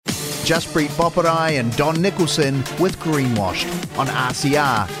Jaspreet Boparai and Don Nicholson with Greenwashed on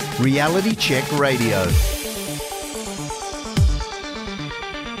RCR, Reality Check Radio.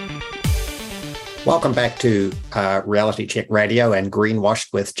 Welcome back to Reality Check Radio and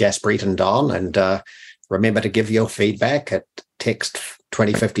Greenwashed with Jaspreet and Don. And remember to give your feedback at text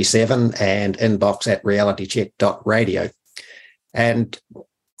 2057 and inbox at realitycheck.radio. And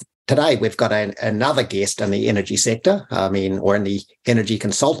today we've got another guest in the energy sector, or in the energy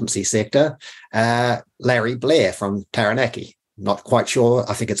consultancy sector, Larry Blair from Taranaki. Not quite sure,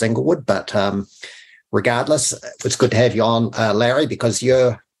 I think it's Inglewood, but regardless, it's good to have you on, Larry, because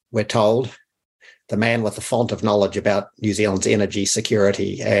we're told, the man with the font of knowledge about New Zealand's energy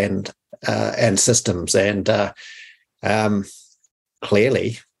security and systems. And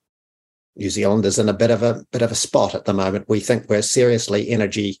clearly, New Zealand is in a bit of a spot at the moment. We think we're seriously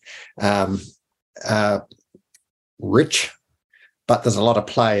energy rich, but there's a lot of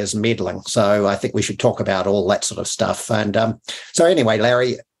players meddling. So I think we should talk about all that sort of stuff. And so anyway,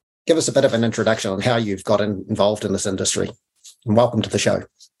 Larry, give us a bit of an introduction on how you've got involved in this industry. And welcome to the show.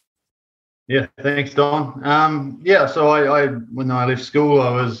 Yeah, thanks, Don. So I when I left school,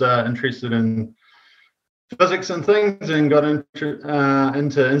 I was interested in physics and things, and got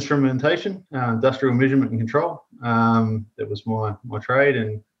into instrumentation, industrial measurement and control. That was my trade,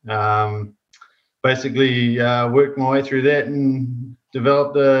 and basically worked my way through that and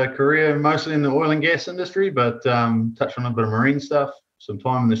developed a career mostly in the oil and gas industry, but touched on a bit of marine stuff, some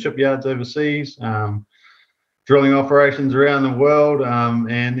time in the shipyards overseas, drilling operations around the world,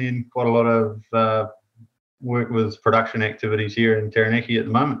 and then quite a lot of work with production activities here in Taranaki at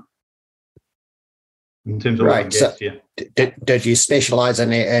the moment. In terms of oil and gas, yeah. Did you specialise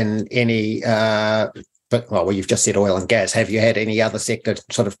in any? Well, you've just said oil and gas. Have you had any other sector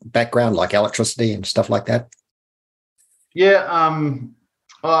sort of background, like electricity and stuff like that? Yeah,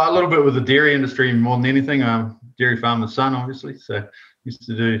 a little bit with the dairy industry more than anything. Dairy farmer's son, obviously. So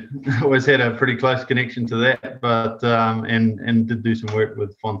always had a pretty close connection to that. But and did do some work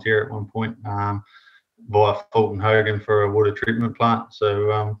with Fonterra at one point via Fulton Hogan for a water treatment plant.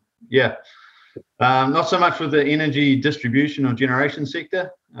 So yeah. Not so much with the energy distribution or generation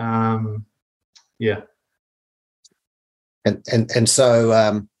sector. Yeah. And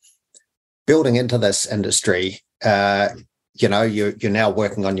so building into this industry, you're now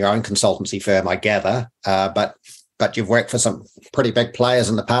working on your own consultancy firm, I gather, but you've worked for some pretty big players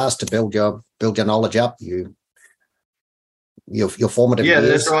in the past to build your knowledge up. Your formative years.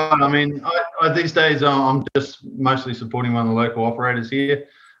 That's right. I mean, I these days I'm just mostly supporting one of the local operators here.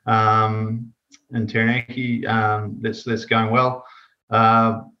 In Taranaki, that's going well.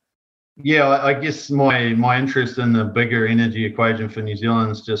 I guess my interest in the bigger energy equation for New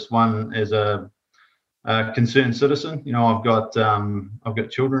Zealand is just one as a concerned citizen. I've got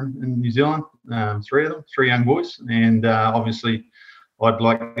children in New Zealand, three of them, three young boys, and obviously I'd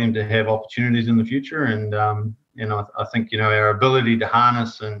like them to have opportunities in the future. And I think our ability to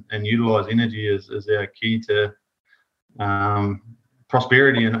harness and utilise energy is our key to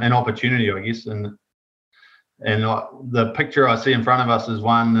prosperity and opportunity, I guess, and the picture I see in front of us is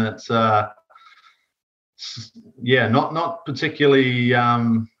one that's not particularly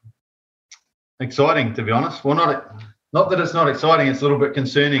exciting, to be honest. Well, not that it's not exciting. It's a little bit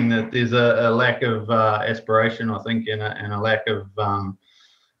concerning that there's a lack of aspiration, I think, and a lack of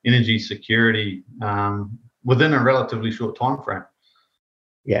energy security within a relatively short time frame.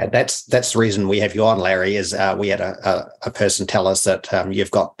 Yeah, that's the reason we have you on, Larry, is we had a person tell us that you've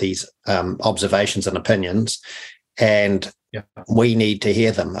got these observations and opinions, and we need to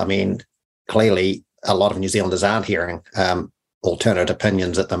hear them. I mean, clearly a lot of New Zealanders aren't hearing alternate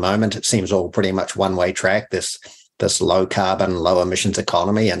opinions at the moment. It seems all pretty much one-way track, this low carbon, low emissions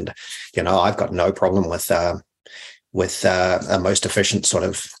economy. And, I've got no problem with a most efficient sort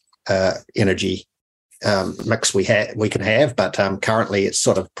of energy mix we can have, but currently it's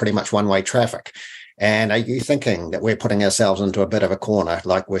sort of pretty much one-way traffic. And are you thinking that we're putting ourselves into a bit of a corner,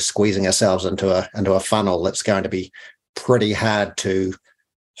 like we're squeezing ourselves into a funnel that's going to be pretty hard to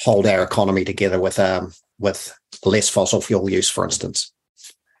hold our economy together with less fossil fuel use, for instance?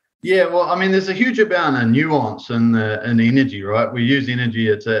 Yeah, well, I mean, there's a huge amount of nuance in energy, right? We use energy;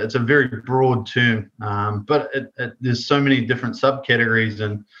 it's a very broad term, but there's so many different subcategories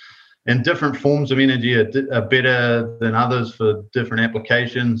and different forms of energy are better than others for different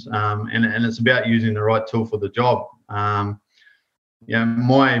applications, and it's about using the right tool for the job. I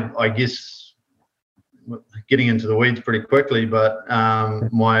guess, getting into the weeds pretty quickly, but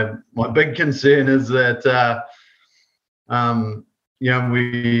my big concern is that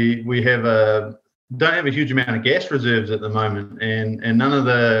we have a don't have a huge amount of gas reserves at the moment, and none of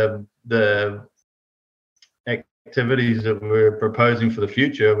the activities that we're proposing for the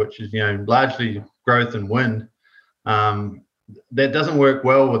future, which is largely growth in wind, that doesn't work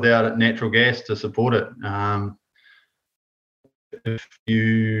well without natural gas to support it.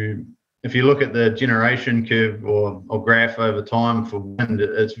 If you look at the generation curve or graph over time for wind,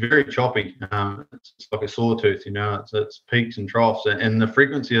 it's very choppy. It's like a sawtooth, it's peaks and troughs, and the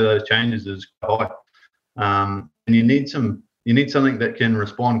frequency of those changes is high. And you need something that can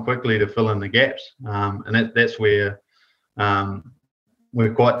respond quickly to fill in the gaps, and that's where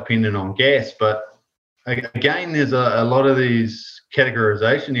we're quite dependent on gas. But again, there's a lot of these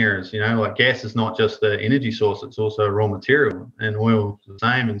categorization errors. Like gas is not just the energy source; it's also a raw material, and oil is the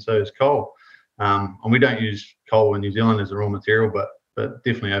same, and so is coal. And we don't use coal in New Zealand as a raw material, but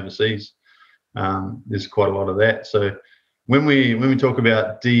definitely overseas, there's quite a lot of that. So when we talk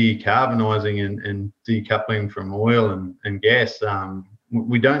about decarbonising and decoupling from oil and gas,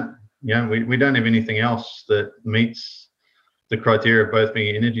 we don't have anything else that meets the criteria of both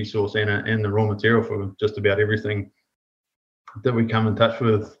being an energy source and the raw material for just about everything that we come in touch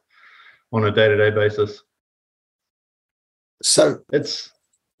with on a day-to-day basis. So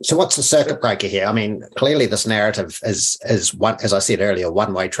what's the circuit breaker here? I mean, clearly this narrative is one, as I said earlier,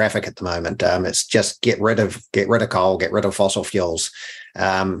 one-way traffic at the moment. It's just get rid of coal, get rid of fossil fuels.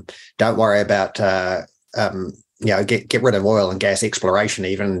 Don't worry about get rid of oil and gas exploration.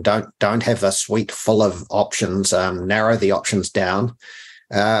 Even don't have a suite full of options. Narrow the options down.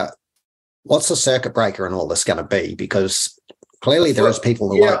 What's the circuit breaker in all this going to be? Because clearly there is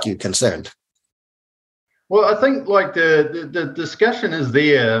people like you concerned. Well, I think like the discussion is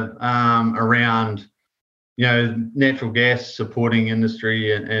there around natural gas supporting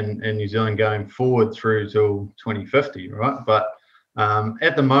industry and New Zealand going forward through till 2050, right? But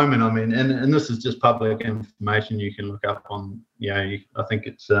at the moment, I mean, and this is just public information you can look up on, I think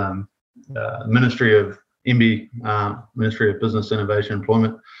it's Ministry of Ministry of Business, Innovation,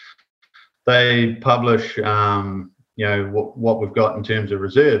 Employment. They publish, what we've got in terms of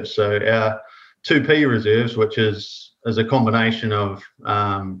reserves. So our 2P reserves, which is a combination of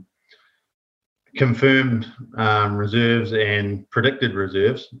confirmed reserves and predicted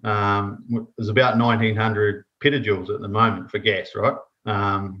reserves, is about 1,900 petajoules at the moment for gas, right?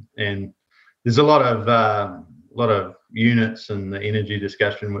 And there's a lot of units in the energy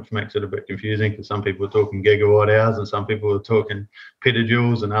discussion, which makes it a bit confusing because some people are talking gigawatt hours and some people are talking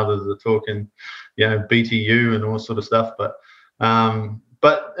petajoules and others are talking, BTU and all sort of stuff.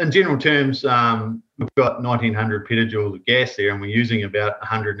 But in general terms, we've got 1,900 petajoules of gas there, and we're using about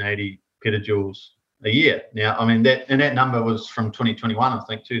 180 petajoules a year. Now, I mean, that number was from 2021, I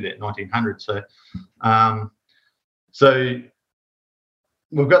think, too, that 1,900. So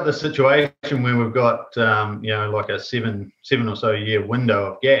we've got the situation where we've got, like a seven or so year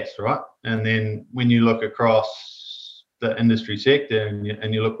window of gas, right? And then when you look across the industry sector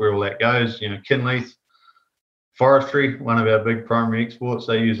and you look where all that goes, Kinleith, forestry, one of our big primary exports,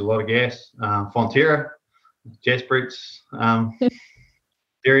 they use a lot of gas. Fonterra, Jaspreet's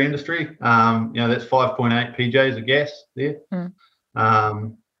dairy industry, that's 5.8 PJs of gas there.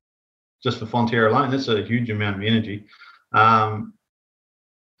 Just for Fonterra alone, that's a huge amount of energy. And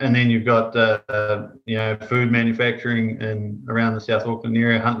then you've got food manufacturing in around the South Auckland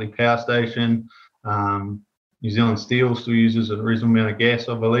area, Huntly Power Station. New Zealand Steel still uses a reasonable amount of gas,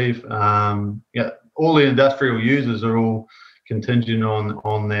 I believe. All the industrial users are all contingent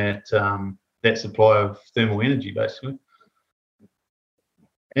on that supply of thermal energy, basically.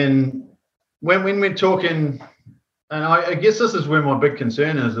 And when we're talking, and I guess this is where my big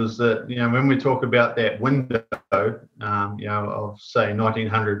concern is that when we talk about that window, of say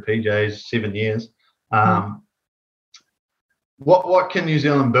 1,900 PJs, 7 years, what can New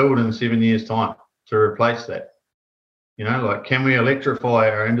Zealand build in 7 years' time to replace that? Can we electrify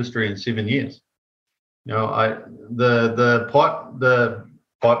our industry in 7 years? The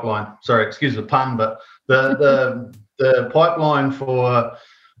pipeline. Sorry, excuse the pun, but the pipeline for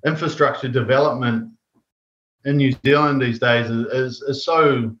infrastructure development in New Zealand these days is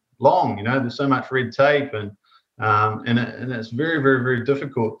so long. There's so much red tape and it's very, very, very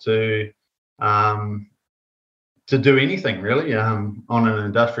difficult to do anything really on an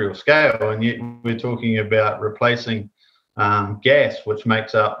industrial scale. And yet we're talking about replacing gas, which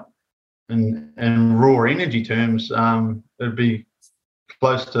makes up in raw energy terms, it'd be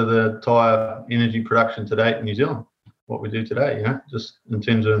close to the entire energy production to date in New Zealand, what we do today, just in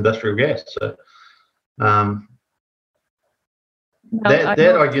terms of industrial gas. So I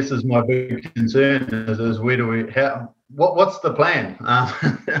guess is my big concern is where do what's the plan?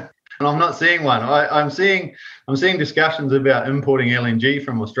 I'm not seeing one. I'm seeing discussions about importing LNG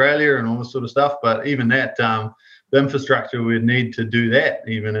from Australia and all this sort of stuff. But even that, the infrastructure we'd need to do that,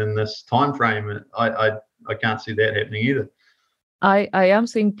 even in this time frame, I can't see that happening either. I am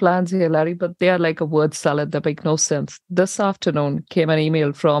seeing plans here, Larry, but they are like a word salad that make no sense. This afternoon came an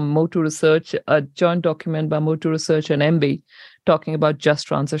email from Motu Research, a joint document by Motu Research and MB, talking about just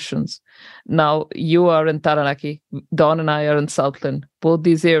transitions. Now, you are in Taranaki, Don and I are in Southland. Both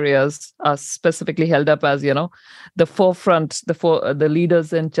these areas are specifically held up as, the forefront, the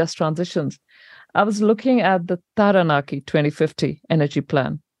leaders in just transitions. I was looking at the Taranaki 2050 energy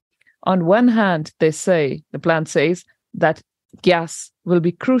plan. On one hand, the plan says that gas will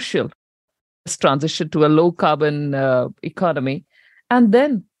be crucial this transition to a low carbon economy. And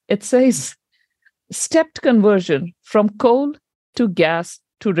then it says stepped conversion from coal to gas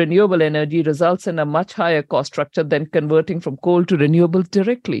to renewable energy results in a much higher cost structure than converting from coal to renewables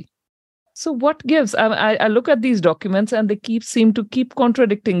directly. So what gives? I look at these documents and they seem to keep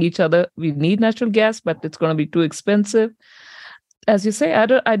contradicting each other. We need natural gas, but it's going to be too expensive. As you say,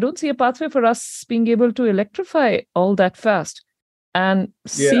 I don't see a pathway for us being able to electrify all that fast. And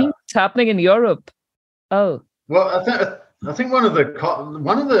seeing what's happening in Europe. Oh, well, I think one of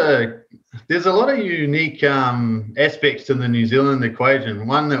the there's a lot of unique aspects to the New Zealand equation.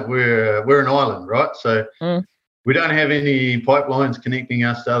 One, that we're an island, right? So we don't have any pipelines connecting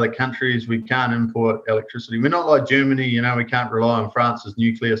us to other countries. We can't import electricity. We're not like Germany, we can't rely on France's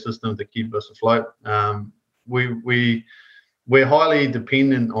nuclear system to keep us afloat. We're highly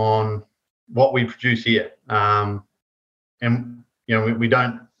dependent on what we produce here, and we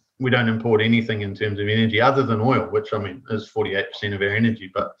don't import anything in terms of energy other than oil, which is 48% of our energy,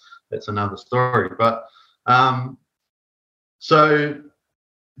 but that's another story. But so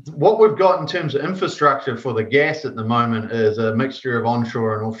what we've got in terms of infrastructure for the gas at the moment is a mixture of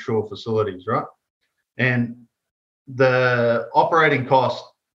onshore and offshore facilities, right? And the operating cost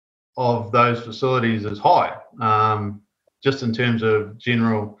of those facilities is high. Just in terms of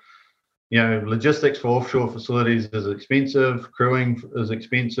general, logistics for offshore facilities is expensive, crewing is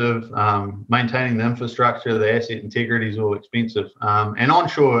expensive, maintaining the infrastructure, the asset integrity is all expensive. And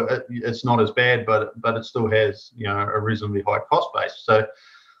onshore, it's not as bad, but it still has, a reasonably high cost base. So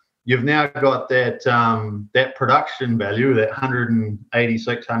you've now got that production value, that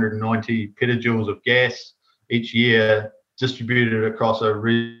 186, 190 petajoules of gas each year distributed across a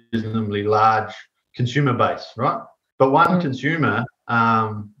reasonably large consumer base, right? But one consumer,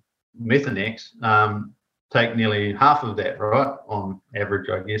 Methanex, take nearly half of that, right? On average,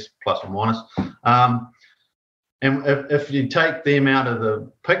 I guess, plus or minus. And if you take them out of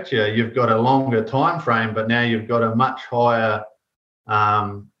the picture, you've got a longer time frame, but now you've got a much higher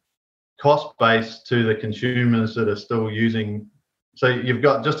cost base to the consumers that are still using. So you've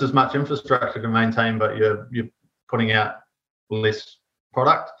got just as much infrastructure to maintain, but you're putting out less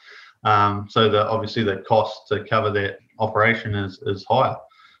product. So obviously the cost to cover that operation is higher.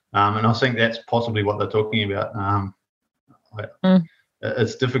 And I think that's possibly what they're talking about.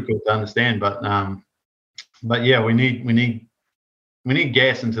 It's difficult to understand, but yeah, we need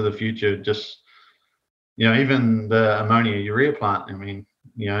gas into the future. Just even the ammonia urea plant.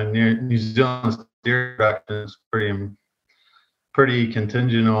 New Zealand's dairy production is pretty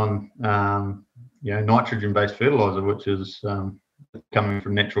contingent on nitrogen-based fertilizer, which is coming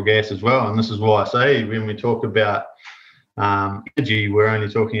from natural gas as well. And this is why I say when we talk about energy, we're only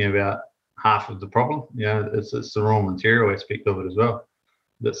talking about half of the problem. It's the raw material aspect of it as well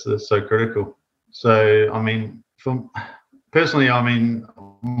that's so critical. So personally,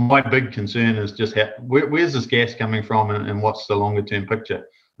 my big concern is just where's this gas coming from, and what's the longer term picture.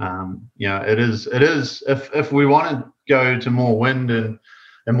 It is if we want to go to more wind and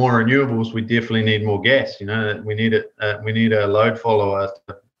more renewables, we definitely need more gas. We need it. We need a load follower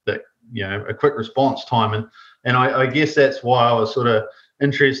that a quick response time. And I guess that's why I was sort of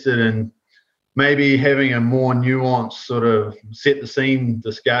interested in maybe having a more nuanced sort of set the scene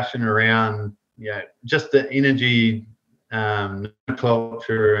discussion around, just the energy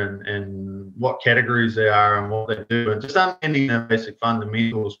nomenclature and what categories they are and what they do, and just understanding the basic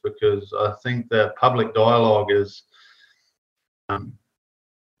fundamentals, because I think the public dialogue isn't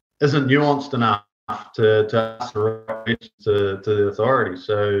nuanced enough to ask the right questions to the authorities.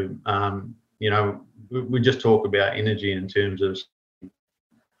 So, we just talk about energy in terms of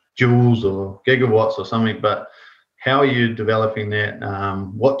joules or gigawatts or something, but how are you developing that?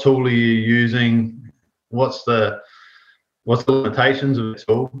 What tool are you using? What's the limitations of the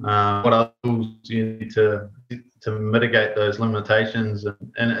tool? What other tools do you need to mitigate those limitations?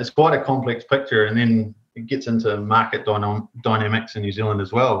 And it's quite a complex picture. And then it gets into market dynamics in New Zealand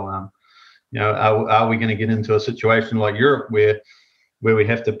as well. Are we going to get into a situation like Europe where we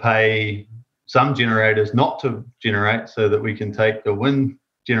have to pay some generators not to generate so that we can take the wind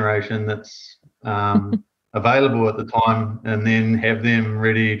generation that's available at the time and then have them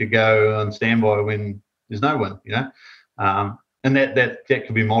ready to go on standby when there's no wind, and that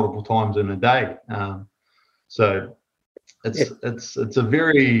could be multiple times in a day. So it's a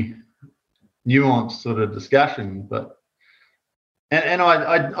very nuanced sort of discussion, but and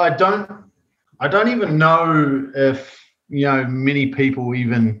I don't even know if many people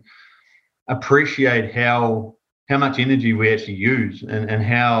even appreciate how much energy we actually use and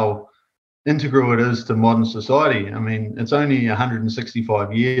how integral it is to modern society. I mean, it's only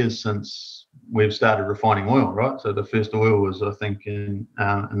 165 years since we've started refining oil, right? So the first oil was, I think, in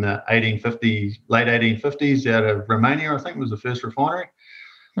the 1850s, late 1850s, out of Romania, I think, was the first refinery.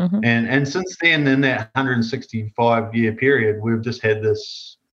 Mm-hmm. And since then, in that 165-year period, we've just had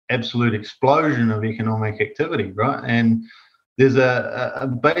this absolute explosion of economic activity, right? And there's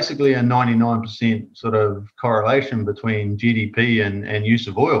basically a 99% sort of correlation between GDP and use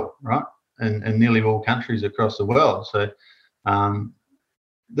of oil, right? In nearly all countries across the world. So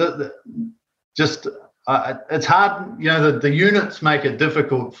it's hard, the units make it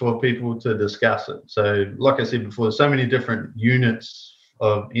difficult for people to discuss it. So like I said before, there's so many different units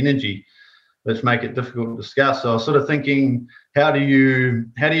of energy which make it difficult to discuss. So I was sort of thinking, how do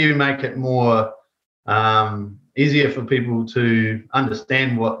you make it more easier for people to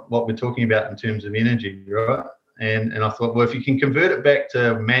understand what we're talking about in terms of energy, right? And I thought, well, if you can convert it back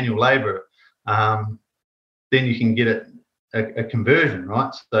to manual labor, then you can get a conversion,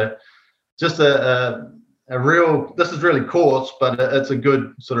 right? So just a real, this is really coarse, but it's a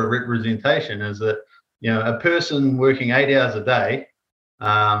good sort of representation, is that, a person working 8 hours a day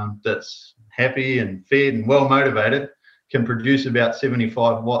that's happy and fed and well motivated can produce about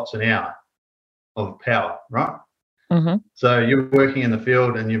 75 watts an hour of power, right? Mm-hmm. So you're working in the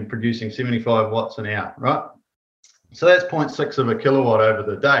field and you're producing 75 watts an hour, right? So that's 0.6 of a kilowatt over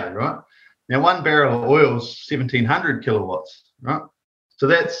the day, right? Now, 1 barrel of oil is 1,700 kilowatts, right? So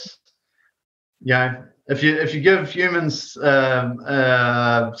that's, if you give humans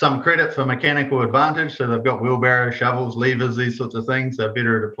some credit for mechanical advantage, so they've got wheelbarrows, shovels, levers, these sorts of things, they're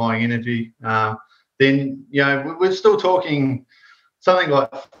better at applying energy, then, we're still talking something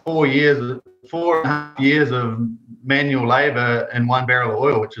like 4.5 years of manual labor in 1 barrel of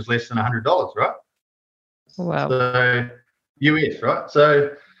oil, which is less than $100, right? Wow. So US, right?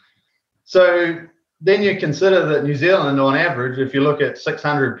 So then you consider that New Zealand, on average, if you look at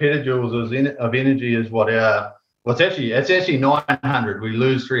 600 petajoules of energy, is it's actually 900. We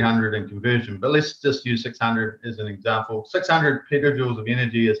lose 300 in conversion, but let's just use 600 as an example. 600 petajoules of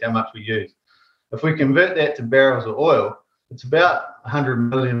energy is how much we use. If we convert that to barrels of oil, it's about 100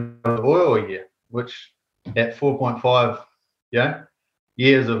 million barrels of oil a year, which at 4.5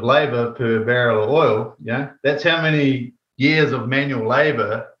 years of labor per barrel of oil, that's how many years of manual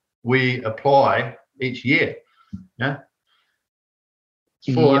labor we apply each year. It's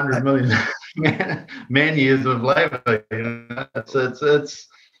 400 million man years of labor. It's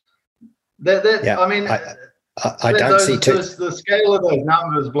that. Yeah. I mean, I don't see the scale of those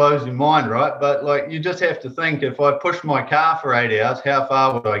numbers blows your mind, right? But like, you just have to think, if I push my car for 8 hours, how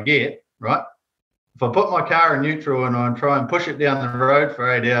far would I get, right? If I put my car in neutral and I try and push it down the road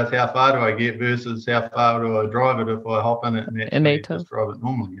for 8 hours, how far do I get versus how far do I drive it if I hop in it and actually just drive it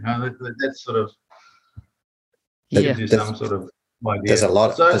normally? That's sort of gives you some sort of idea. There's a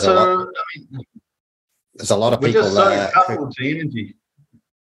lot. There's a lot of people. We're just so coupled to energy.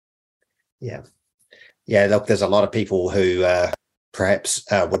 Yeah. Look, there's a lot of people who perhaps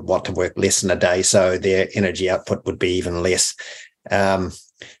would want to work less in a day, so their energy output would be even less.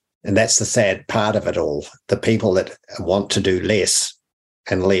 And that's the sad part of it all. The people that want to do less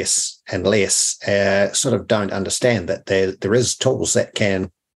and less and less sort of don't understand that there is tools that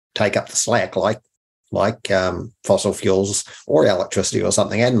can take up the slack, like fossil fuels or electricity or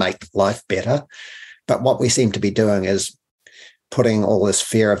something, and make life better. But what we seem to be doing is putting all this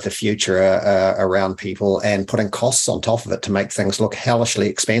fear of the future around people and putting costs on top of it to make things look hellishly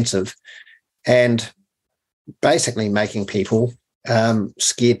expensive, and basically making people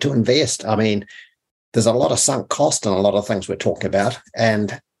scared to invest. I mean, there's a lot of sunk cost in a lot of things we're talking about.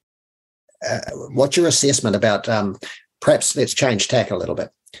 And what's your assessment about, perhaps let's change tack a little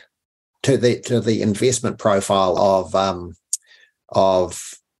bit to the investment profile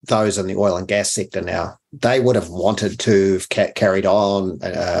of those in the oil and gas sector now? They would have wanted to have carried on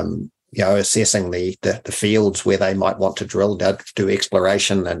assessing the fields where they might want to drill, do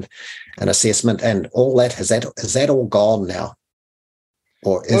exploration and assessment and all that. Is that all gone now,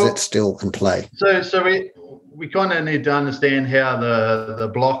 or is it still in play? So we kind of need to understand how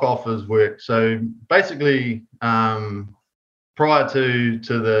the block offers work. So basically, prior to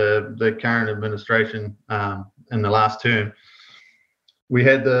the current administration in the last term, we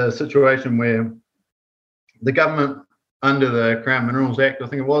had the situation where the government, under the Crown Minerals Act, I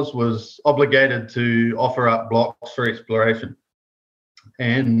think it was obligated to offer up blocks for exploration,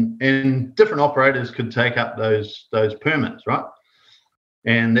 and different operators could take up those permits, right?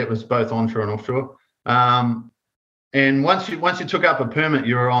 And that was both onshore and offshore. And once you took up a permit,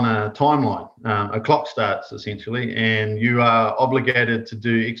 you were on a timeline. A clock starts essentially, and you are obligated to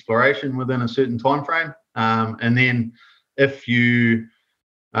do exploration within a certain time frame. And then if you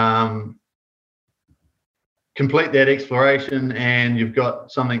complete that exploration and you've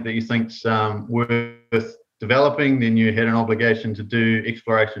got something that you think's worth developing, then you had an obligation to do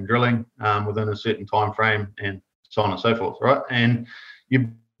exploration drilling within a certain time frame, and so on and so forth, right? And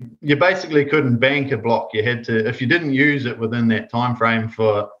you basically couldn't bank a block. You had to, if you didn't use it within that time frame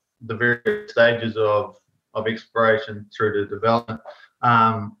for the various stages of exploration through to development,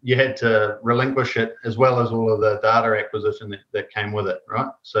 you had to relinquish it, as well as all of the data acquisition that came with it, right?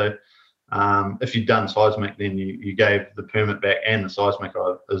 So if you'd done seismic, then you gave the permit back and the seismic,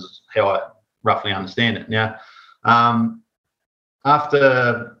 is how I roughly understand it. Now,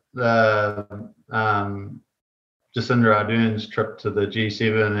 after the Jacinda Ardern's trip to the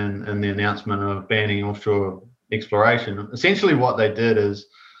G7 and the announcement of banning offshore exploration, essentially what they did is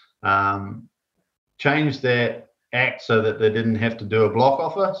change that act so that they didn't have to do a block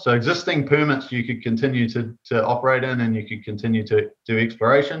offer. So existing permits you could continue to operate in, and you could continue to do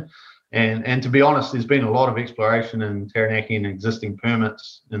exploration. And to be honest, there's been a lot of exploration in Taranaki and existing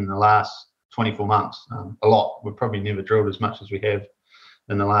permits in the last 24 months. A lot. We've probably never drilled as much as we have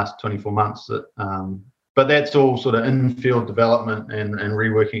in the last 24 months. But that's all sort of in-field development and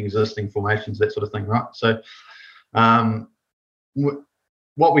reworking existing formations, that sort of thing, right? So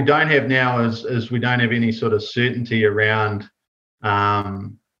what we don't have now is we don't have any sort of certainty around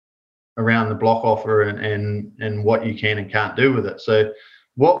the block offer and what you can and can't do with it. So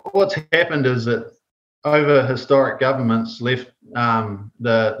what's happened is that over historic governments left,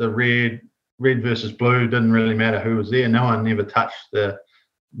 the red versus blue didn't really matter who was there. No one ever touched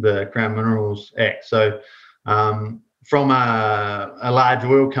the Crown Minerals Act. So from a large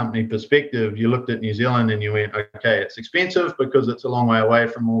oil company perspective, you looked at New Zealand and you went, okay, it's expensive because it's a long way away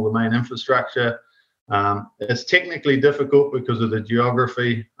from all the main infrastructure. It's technically difficult because of the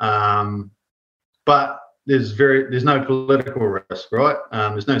geography, but there's no political risk, right?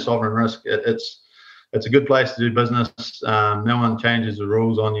 There's no sovereign risk. It's a good place to do business. No one changes the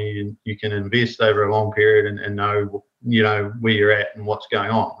rules on you. You can invest over a long period and know where you're at and what's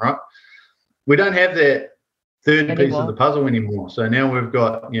going on, right? We don't have that third piece of the puzzle anymore. So now we've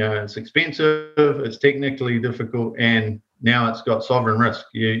got, it's expensive, it's technically difficult, and now it's got sovereign risk.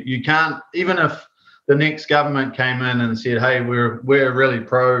 You can't, even if the next government came in and said, hey, we're really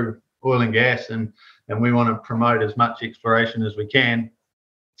pro oil and gas and we want to promote as much exploration as we can.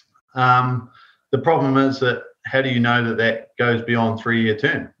 The problem is that how do you know that goes beyond 3-year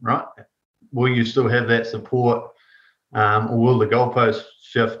term, right? Will you still have that support, or will the goalpost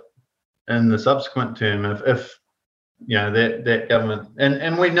shift in the subsequent term if that government,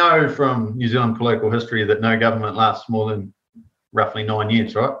 and we know from New Zealand political history that no government lasts more than roughly 9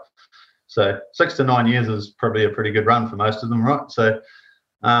 years, right? So 6 to 9 years is probably a pretty good run for most of them, right? So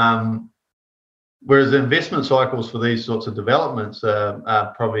whereas the investment cycles for these sorts of developments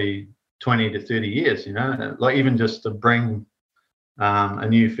are probably 20 to 30 years, like even just to bring a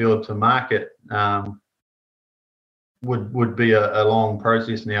new field to market would be a long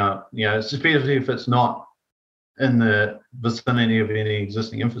process now, especially if it's not in the vicinity of any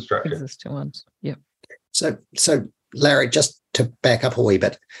existing infrastructure. Existing ones, yeah. So Larry, just to back up a wee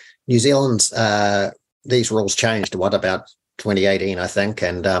bit, New Zealand's these rules changed, what, about 2018, I think,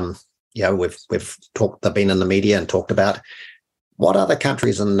 and we've talked, they've been in the media and talked about. What other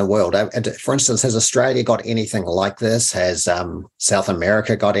countries in the world, for instance, has Australia got anything like this? Has South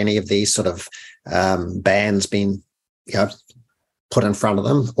America got any of these sort of bans been put in front of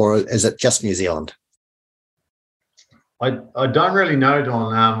them, or is it just New Zealand? I don't really know,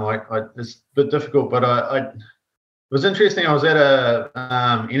 Don. It's a bit difficult, but it was interesting. I was at a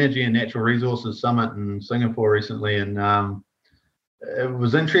energy and natural resources summit in Singapore recently, and it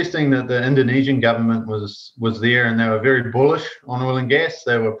was interesting that the Indonesian government was there, and they were very bullish on oil and gas.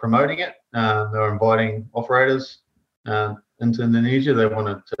 They were promoting it. They were inviting operators into Indonesia. They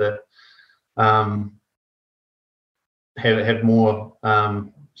wanted to have more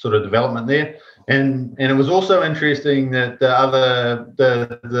sort of development there. And it was also interesting that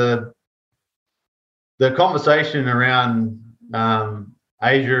the conversation around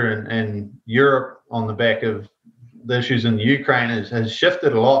Asia and Europe on the back of the issues in the Ukraine has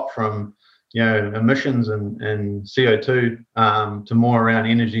shifted a lot from emissions and CO2 to more around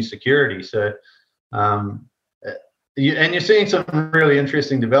energy security. So you're seeing some really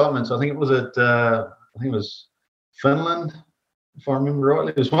interesting developments. I think it was Finland, if I remember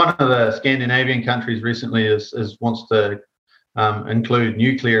rightly. It was one of the Scandinavian countries recently wants to include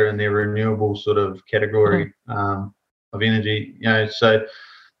nuclear in their renewable sort of category of energy. So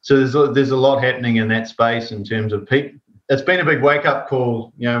there's a lot happening in that space in terms of peak. It's been a big wake up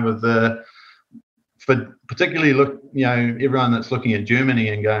call, with for particularly everyone that's looking at Germany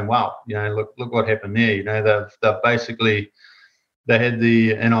and going, wow, look what happened there. They've basically, they had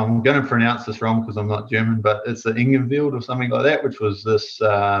and I'm going to pronounce this wrong because I'm not German, but it's the Ingenfield or something like that, which was this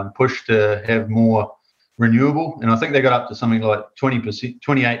push to have more renewable. And I think they got up to something like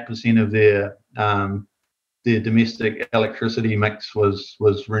 28% of their domestic electricity mix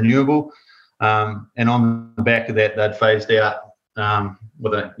was renewable. And on the back of that, they'd phased out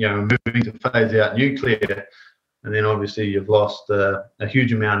moving to phase out nuclear. And then obviously you've lost a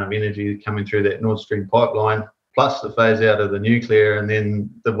huge amount of energy coming through that Nord Stream pipeline, plus the phase out of the nuclear, and then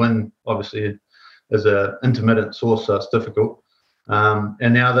the wind obviously is an intermittent source, so it's difficult.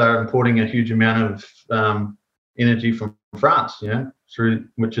 And now they're importing a huge amount of energy from France,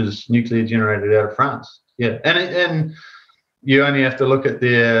 which is nuclear generated out of France. Yeah, and you only have to look at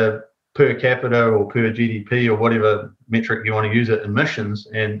their per capita or per GDP or whatever metric you want to use it, emissions,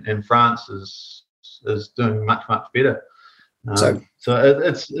 and France is doing much better. So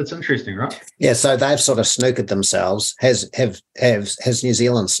it's interesting, right? Yeah. So they've sort of snookered themselves. Has New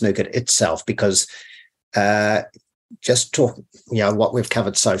Zealand snookered itself? Because just talk, what we've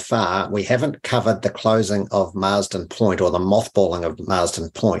covered so far, we haven't covered the closing of Marsden Point or the mothballing of Marsden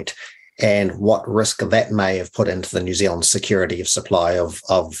Point, and what risk that may have put into the New Zealand security of supply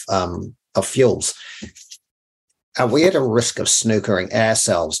of fuels. Are we at a risk of snookering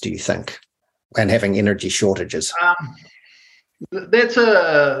ourselves, do you think, and having energy shortages? That's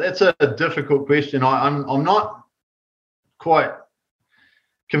a difficult question. I'm not quite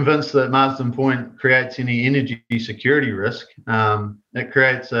convinced that Marsden Point creates any energy security risk. It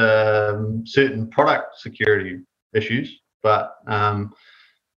creates certain product security issues, but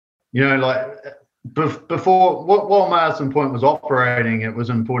before, while Marsden Point was operating, it was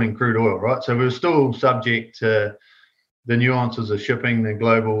importing crude oil, right? So we were still subject to the nuances of shipping, the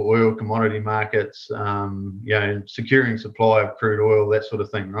global oil commodity markets, securing supply of crude oil, that sort of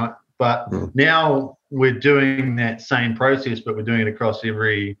thing, right? But now we're doing that same process, but we're doing it across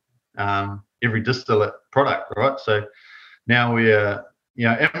every distillate product, right? So now we're,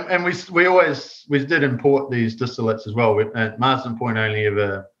 and we did import these distillates as well. Marsden Point only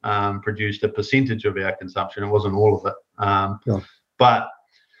ever produced a percentage of our consumption. It wasn't all of it, but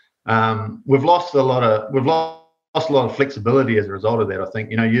we've lost a lot of flexibility as a result of that. I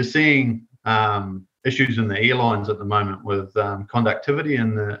think you're seeing issues in the airlines at the moment with conductivity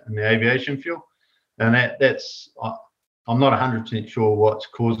in the aviation fuel, and that's I'm not 100% sure what's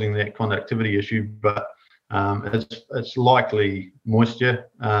causing that conductivity issue, but it's likely moisture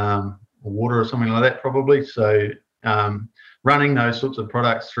or water or something like that probably. So running those sorts of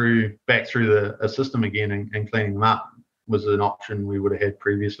products back through the system again and cleaning them up was an option we would have had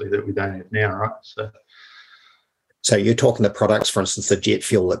previously that we don't have now, right? So you're talking the products, for instance, the jet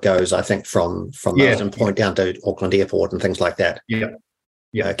fuel that goes, I think, from Marsden Point down to Auckland Airport and things like that. Yeah.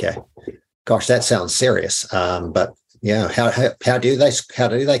 Okay. Gosh, that sounds serious. But how do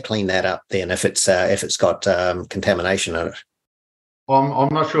they clean that up then if it's got contamination in it?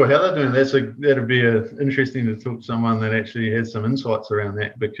 I'm not sure how they're doing that. That'd be interesting to talk to someone that actually has some insights around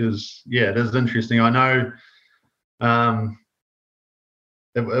that, because it is interesting. I know.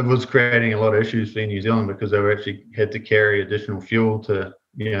 It was creating a lot of issues for New Zealand because they were actually had to carry additional fuel to,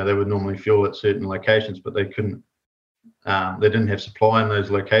 they would normally fuel at certain locations, but they couldn't, they didn't have supply in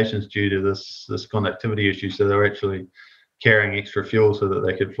those locations due to this conductivity issue. So they were actually carrying extra fuel so that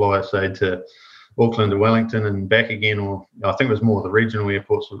they could fly, say, to Auckland to Wellington and back again, or I think it was more the regional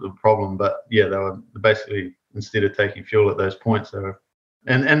airports was the problem. But they were basically, instead of taking fuel at those points, they were,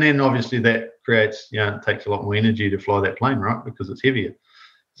 and then obviously that creates, it takes a lot more energy to fly that plane, right? Because it's heavier.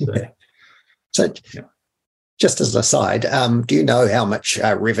 So just as an aside, do you know how much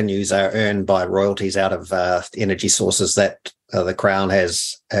revenues are earned by royalties out of energy sources that the Crown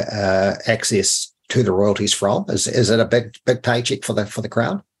has access to the royalties from? Is it a big paycheck for the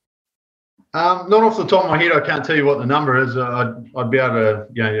Crown? Not off the top of my head, I can't tell you what the number is. I'd be able to,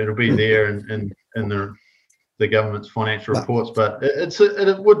 it'll be there in the government's financial reports, but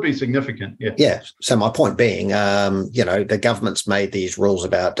it would be significant. Yeah. Yeah. So my point being, the government's made these rules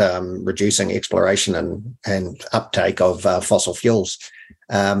about reducing exploration and uptake of fossil fuels,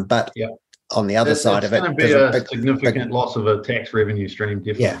 but on the other side of it, it's going to be a significant loss of a tax revenue stream.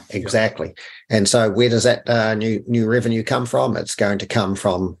 Definitely. Yeah, exactly. Yeah. And so where does that new revenue come from? It's going to come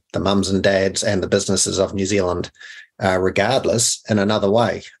from the mums and dads and the businesses of New Zealand, regardless, in another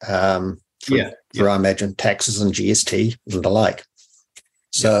way. Through, I imagine, taxes and GST and the like.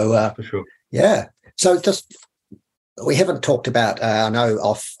 So, for sure. Yeah. So we haven't talked about, I know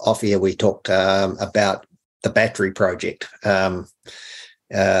off here we talked about the battery project. I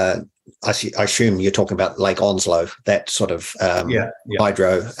assume you're talking about Lake Onslow, that sort of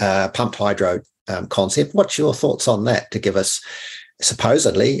hydro, pumped hydro concept. What's your thoughts on that to give us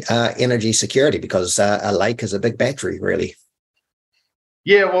supposedly energy security? Because a lake is a big battery, really.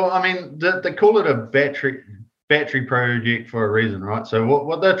 Yeah, well, I mean, they call it a battery project for a reason, right? So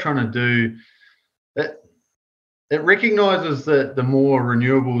what they're trying to do, it recognizes that the more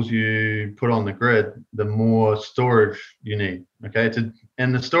renewables you put on the grid, the more storage you need, okay?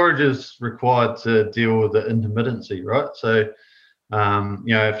 And the storage is required to deal with the intermittency, right? So,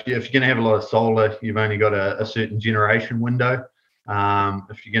 if you're going to have a lot of solar, you've only got a certain generation window.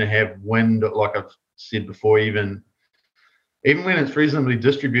 If you're going to have wind, like I've said before, even when it's reasonably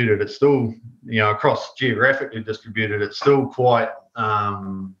distributed, it's still, across geographically distributed, it's still quite,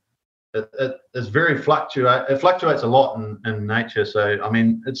 it's very it fluctuates a lot in nature. So, I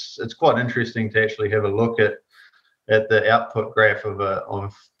mean, it's quite interesting to actually have a look at the output graph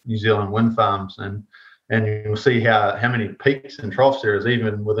of New Zealand wind farms, and you'll see how many peaks and troughs there is,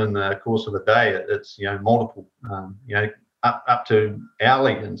 even within the course of a day. It's multiple, up to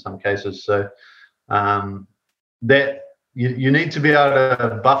hourly in some cases. So that you need to be able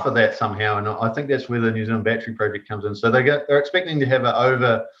to buffer that somehow, and I think that's where the New Zealand Battery Project comes in. So they're expecting to have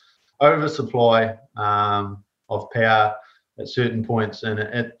an oversupply of power at certain points,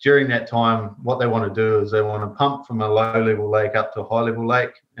 and during that time, what they want to do is they want to pump from a low-level lake up to a high-level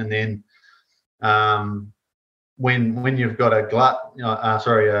lake, and then when you've got a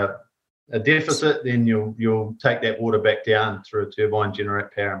deficit, then you'll take that water back down through a turbine,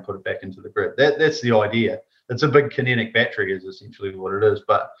 generate power, and put it back into the grid. That's the idea. It's a big kinetic battery, is essentially what it is.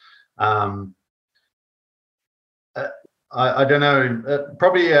 But I don't know.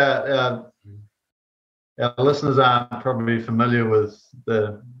 Probably our listeners aren't probably familiar with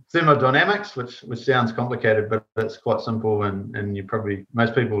the thermodynamics, which sounds complicated, but it's quite simple. And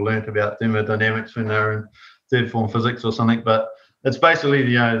most people learnt about thermodynamics when they were in third form physics or something. But it's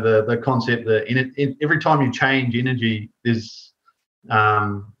basically the concept that every time you change energy, there's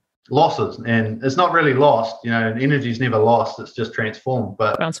losses, and it's not really lost. Energy is never lost; it's just transformed.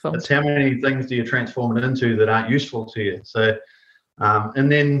 But it's how many things do you transform it into that aren't useful to you. So, and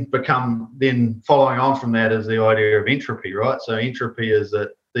then following on from that is the idea of entropy, right? So entropy is that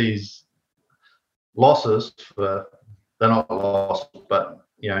these losses, they're not losses, but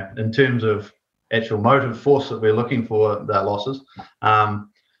in terms of actual motive force that we're looking for, they're losses.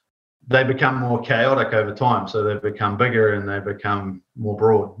 They become more chaotic over time, so they become bigger and they become more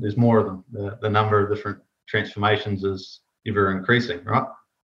broad. There's more of them. The number of different transformations is ever increasing, right?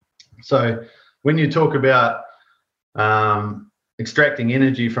 So when you talk about extracting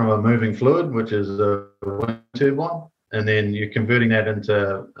energy from a moving fluid, which is a wind turbine, and then you're converting that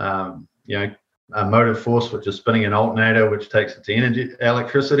into a motive force, which is spinning an alternator, which takes it to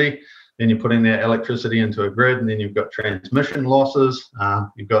electricity. Then you're putting that electricity into a grid, and then you've got transmission losses.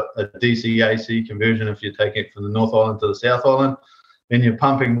 You've got a DC-AC conversion if you're taking it from the North Island to the South Island. Then you're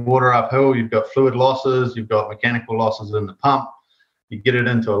pumping water uphill. You've got fluid losses. You've got mechanical losses in the pump. You get it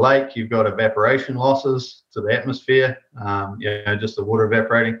into a lake. You've got evaporation losses to the atmosphere, just the water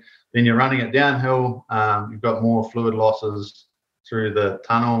evaporating. Then you're running it downhill. You've got more fluid losses through the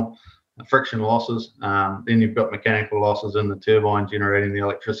tunnel, friction losses. Then you've got mechanical losses in the turbine generating the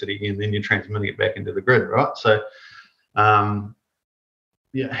electricity, and then you're transmitting it back into the grid, right? So how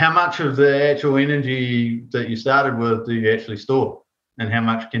much of the actual energy that you started with do you actually store, and how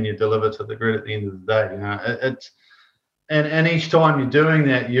much can you deliver to the grid at the end of the day? And each time you're doing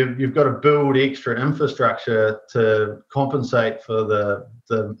that, you've got to build extra infrastructure to compensate for the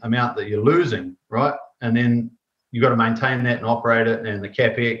amount that you're losing, right? And then you've got to maintain that and operate it, and the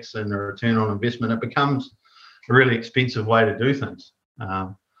capex and the return on investment. It becomes a really expensive way to do things.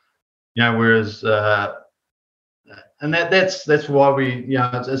 Whereas, and that's why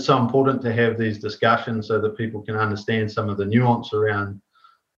it's so important to have these discussions so that people can understand some of the nuance around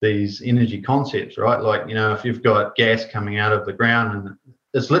these energy concepts, right? Like, if you've got gas coming out of the ground and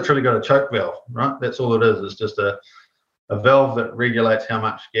it's literally got a choke valve, right? That's all it is. It's just a valve that regulates how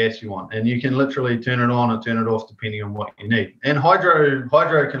much gas you want, and you can literally turn it on or turn it off depending on what you need. And hydro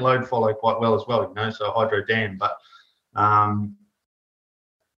can load follow quite well as well, so hydro dam. But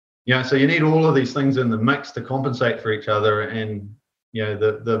so you need all of these things in the mix to compensate for each other. And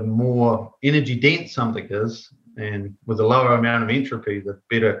the more energy dense something is, and with a lower amount of entropy, the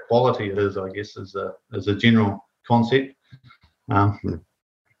better quality it is, I guess, as a general concept.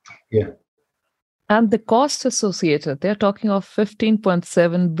 Yeah. And the cost associated, they're talking of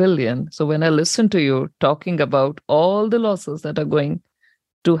 15.7 billion. So when I listen to you talking about all the losses that are going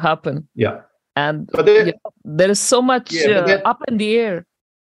to happen, and there is so much up in the air.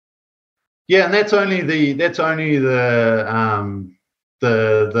 Yeah, and that's only the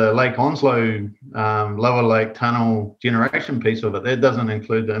Lake Onslow lower lake tunnel generation piece of it. That doesn't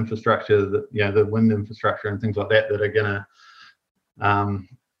include the infrastructure, the wind infrastructure and things like that are going to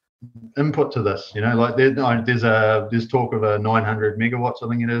input to this. Like there's talk of a 900 megawatts, I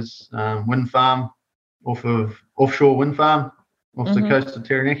think it is, wind farm offshore wind farm off the coast of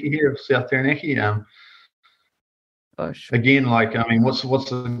Taranaki here, of South Taranaki. Again, like, I mean, what's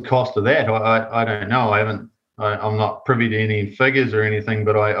the cost of that? I don't know. I'm not privy to any figures or anything,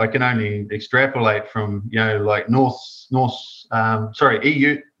 but I can only extrapolate from like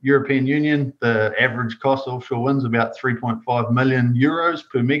European Union. The average cost of offshore wind's about 3.5 million euros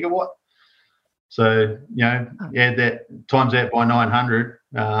per megawatt. So add that, times that by 900,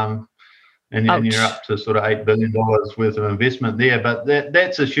 and you're up to sort of $8 billion worth of investment there. But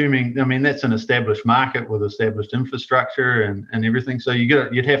that's assuming, I mean, that's an established market with established infrastructure and everything. So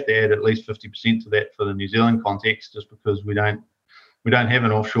you'd have to add at least 50% to that for the New Zealand context, just because we don't have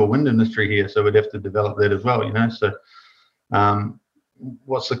an offshore wind industry here. So we'd have to develop that as well, So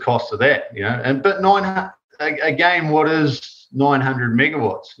what's the cost of that, but again, what is 900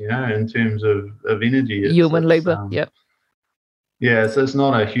 megawatts, in terms of energy? Human labor, Yeah, so it's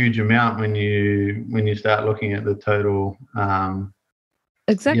not a huge amount when you start looking at the total.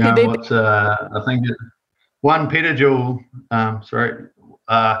 Exactly. I think 1 petajoule. 1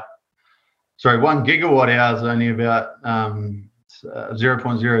 gigawatt hour is only about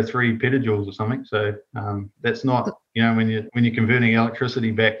 0.03 petajoules or something. So that's not, when you're converting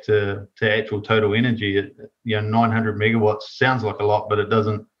electricity back to actual total energy, 900 megawatts sounds like a lot, but it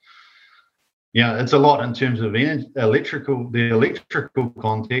doesn't. It's a lot in terms of the electrical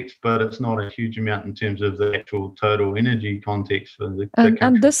context, but it's not a huge amount in terms of the actual total energy context for the country.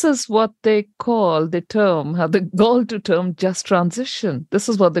 And this is what they call the goal to term just transition. This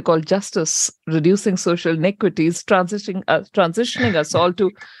is what they call justice, reducing social inequities, transitioning us all to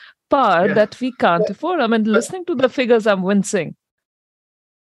power that we can't afford. I mean, listening to the figures, I'm wincing.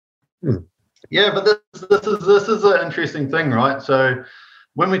 Yeah, but this is an interesting thing, right? So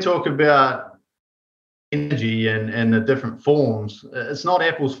when we talk about energy and the different forms, it's not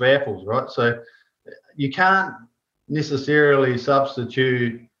apples for apples, right? So you can't necessarily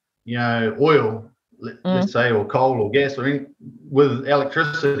substitute, oil, let's say, or coal or gas with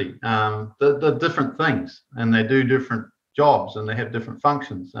electricity. The different things, and they do different jobs and they have different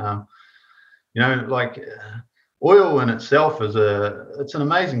functions. Like oil in itself it's an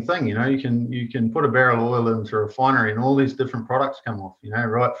amazing thing. You can put a barrel of oil into a refinery and all these different products come off,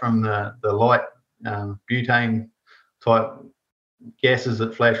 right from the light butane type gases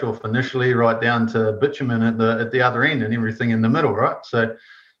that flash off initially, right down to bitumen at the other end and everything in the middle, right? So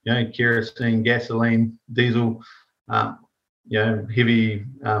kerosene, gasoline, diesel, heavy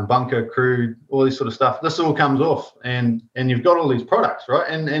bunker, crude, all this sort of stuff. This all comes off, and you've got all these products, right?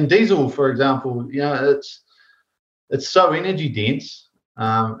 And diesel, for example, it's so energy dense.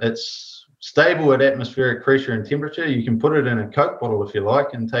 It's stable at atmospheric pressure and temperature. You can put it in a Coke bottle if you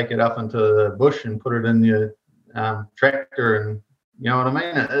like, and take it up into the bush and put it in your tractor, and you know what I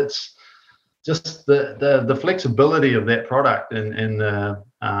mean. It's just the flexibility of that product and the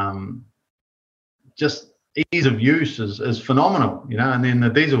just ease of use is phenomenal, And then the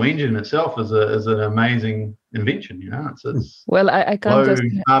diesel engine itself is an amazing invention, It's well, I can't low just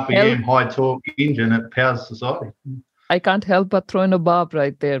RPM, high torque engine that powers society. I can't help but throw in a barb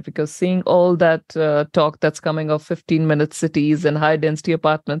right there, because seeing all that talk that's coming of 15-minute cities and high-density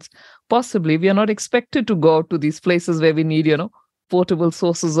apartments, possibly we are not expected to go out to these places where we need, portable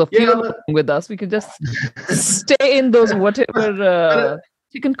sources of fuel with us. We can just stay in those whatever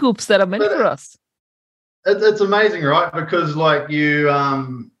chicken coops that are meant for us. It's amazing, right? Because like you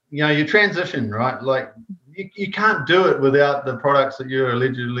transition, right? Like you can't do it without the products that you're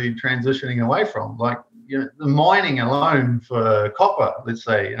allegedly transitioning away from. Like, the mining alone for copper, let's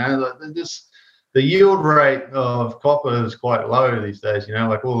say, the yield rate of copper is quite low these days.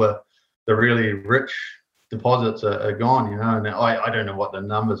 Like all the really rich deposits are gone. And I don't know what the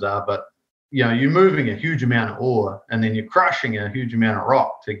numbers are, but you're moving a huge amount of ore, and then you're crushing a huge amount of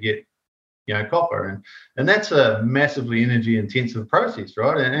rock to get copper, and that's a massively energy intensive process,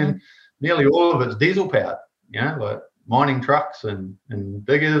 right? And nearly all of it's diesel powered, like mining trucks and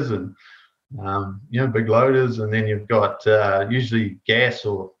diggers and big loaders, and then you've got usually gas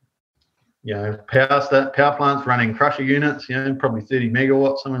or power plants running crusher units, probably 30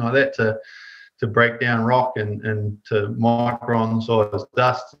 megawatts, something like that, to break down rock and to micron size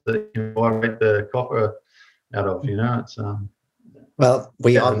dust that you vibrate the copper out of. It's well,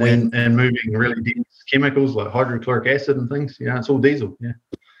 and moving really dense chemicals like hydrochloric acid and things. It's all diesel.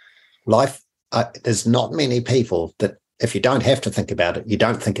 Life. There's not many people that, if you don't have to think about it, you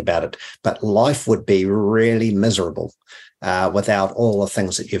don't think about it. But life would be really miserable without all the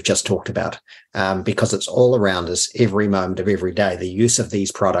things that you've just talked about, because it's all around us every moment of every day. The use of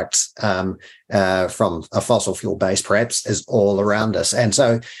these products from a fossil fuel base, perhaps, is all around us. And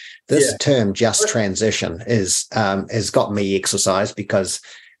so this term "just transition" has got me exercised, because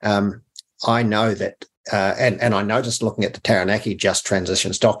I know that. And I noticed, looking at the Taranaki Just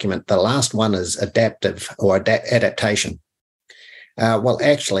Transitions document, the last one is adaptive or adaptation. Well,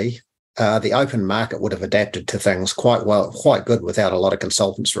 actually, the open market would have adapted to things quite good without a lot of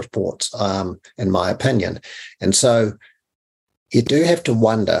consultants' reports, in my opinion. And so you do have to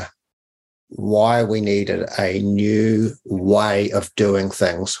wonder why we needed a new way of doing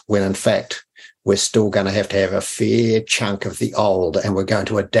things when, in fact, we're still going to have a fair chunk of the old, and we're going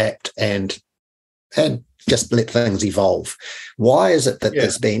to adapt and just let things evolve. Why is it that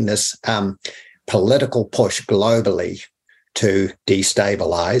there's been this political push globally to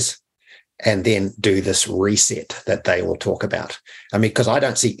destabilize and then do this reset that they will talk about? I mean, because I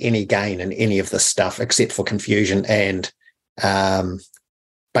don't see any gain in any of this stuff except for confusion, and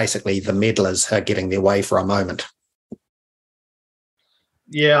basically the meddlers are getting their way for a moment.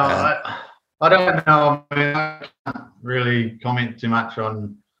 I don't know. I mean, I can't really comment too much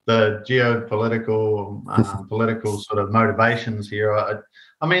on the geopolitical, political sort of motivations here.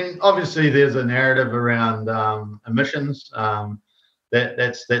 I mean, obviously, there's a narrative around emissions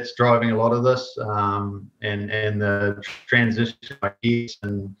that's driving a lot of this, and the transition, I guess,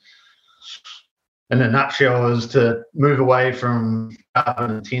 and in a nutshell, is to move away from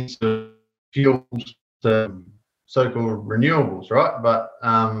carbon-intensive fuels to so-called renewables, right?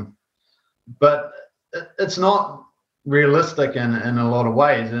 But it's not realistic in a lot of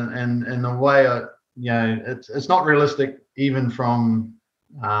ways, and in a way, it's not realistic even from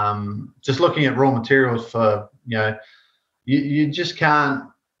just looking at raw materials for you just can't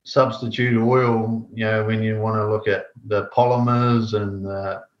substitute oil when you want to look at the polymers and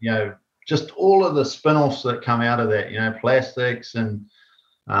just all of the spin-offs that come out of that, plastics and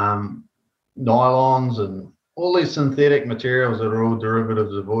nylons and all these synthetic materials that are all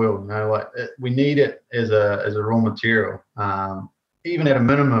derivatives of oil. We need it as a raw material, even at a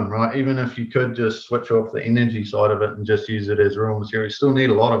minimum, right? Even if you could just switch off the energy side of it and just use it as raw material, you still need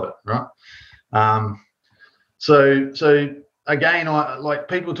a lot of it, right? So again, like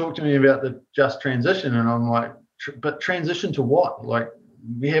people talk to me about the just transition, and I'm like, but transition to what? Like,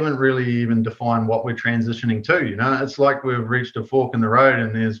 we haven't really even defined what we're transitioning to. It's like we've reached a fork in the road,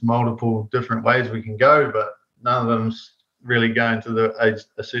 and there's multiple different ways we can go, but none of them's really going to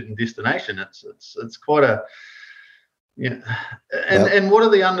a certain destination. It's quite a and what are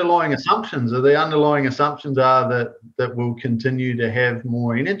the underlying assumptions? The underlying assumptions are that we'll continue to have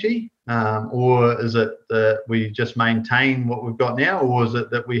more energy, or is it that we just maintain what we've got now, or is it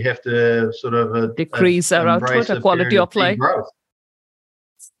that we have to sort of decrease our output, a quality of life?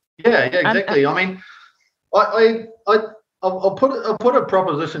 Yeah, exactly. I mean, I'll put a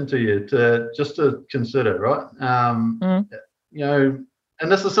proposition to you to consider, right?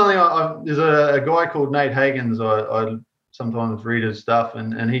 And this is something there's a guy called Nate Hagens. I sometimes read his stuff,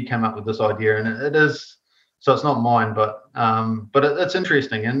 and he came up with this idea, and it is, so it's not mine, but it's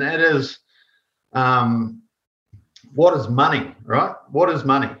interesting, and it is, what is money, right? What is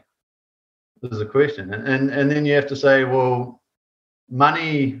money? This is a question, and then you have to say, well,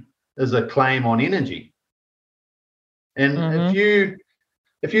 money is a claim on energy. And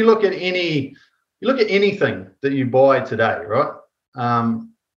if you look at anything that you buy today, right?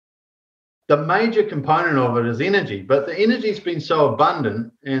 The major component of it is energy, but the energy's been so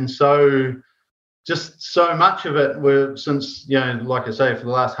abundant, and so much of it since, like I say, for the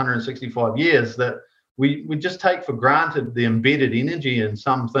last 165 years, that we just take for granted the embedded energy in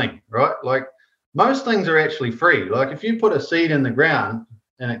something, right? Like most things are actually free. Like if you put a seed in the ground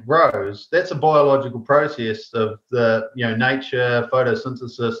and it grows, that's a biological process of the nature,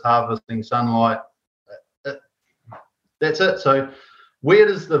 photosynthesis, harvesting sunlight. That's it. So where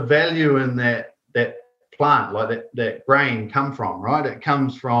does the value in that plant, like that grain, come from, right? It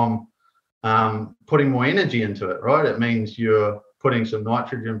comes from putting more energy into it, right? It means you're putting some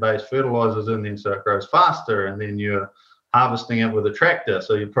nitrogen-based fertilizers in there so it grows faster, and then you're harvesting it with a tractor,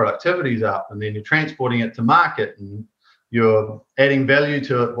 so your productivity's up, and then you're transporting it to market, and you're adding value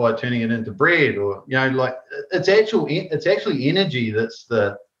to it by turning it into bread, or like it's actually energy that's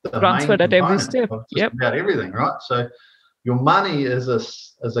the transferred at every step. Yep. About everything, right? So your money is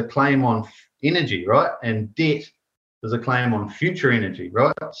a claim on energy, right? And debt is a claim on future energy,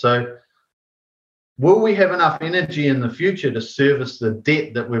 right? So will we have enough energy in the future to service the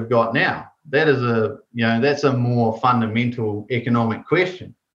debt that we've got now? That is that's a more fundamental economic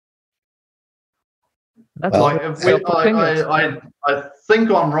question. That's I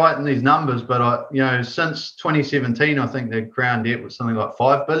think I'm right in these numbers, but since 2017, I think the Crown debt was something like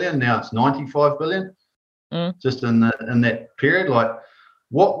 5 billion. Now it's 95 billion. Just in that period. Like,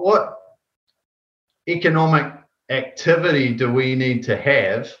 what economic activity do we need to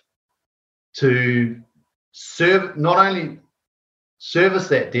have to not only service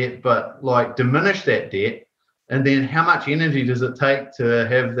that debt, but like diminish that debt? And then how much energy does it take to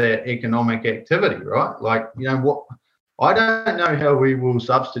have that economic activity, right? Like, what I don't know how we will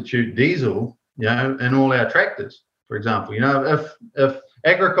substitute diesel, in all our tractors, for example. If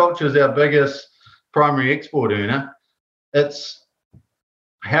agriculture is our biggest primary export earner, it's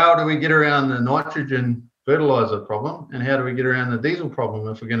how do we get around the nitrogen fertilizer problem, and how do we get around the diesel problem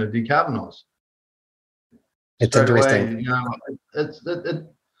if we're going to decarbonize? It's interesting.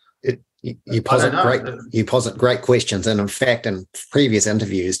 You posit great questions, and in fact, in previous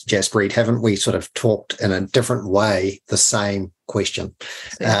interviews, Jaspreet, haven't we sort of talked in a different way the same question?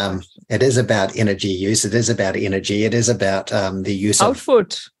 It is about energy use. It is about energy. It is about the use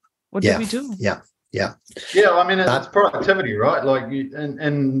output. What do we do? Yeah. I mean, it's productivity, right? Like,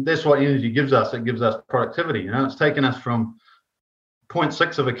 and that's what energy gives us. It gives us productivity. It's taken us from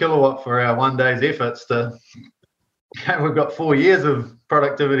 0.6 of a kilowatt for our 1 day's efforts to we've got 4 years of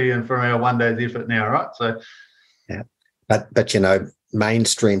productivity and from our 1 day's effort now, right? So, yeah, but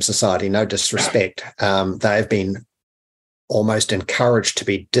mainstream society, no disrespect, they've been almost encouraged to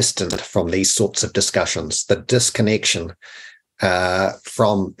be distant from these sorts of discussions. The disconnection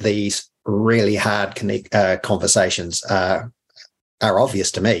from these really hard conversations are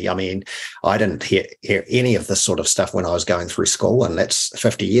obvious to me. I mean, I didn't hear any of this sort of stuff when I was going through school, and that's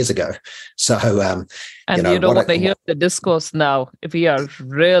 50 years ago. So, and when I hear the discourse now, if we are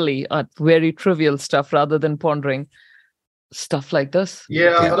really at very trivial stuff rather than pondering stuff like this,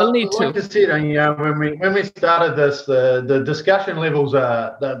 we'll need to. Like I said, when we started this, the discussion levels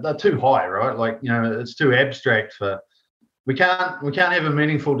they're too high, right? Like, it's too abstract for. We can't have a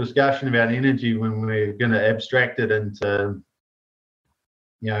meaningful discussion about energy when we're going to abstract it into,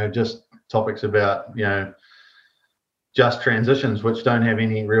 just topics about, just transitions which don't have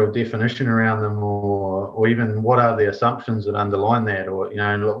any real definition around them, or even what are the assumptions that underline that, or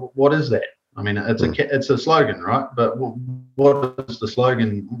what is that? I mean, it's a slogan, right? But what is the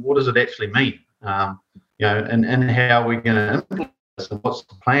slogan? What does it actually mean? And how are we going to implement this? And what's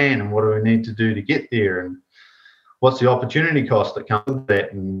the plan? And what do we need to do to get there? And what's the opportunity cost that comes with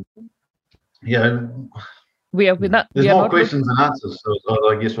that? And there's more questions than answers. So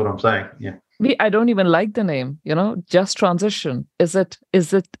I guess what I'm saying, I don't even like the name. Just transition. Is it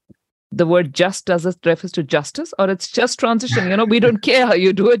the word just? Does it refers to justice, or it's just transition? We don't care how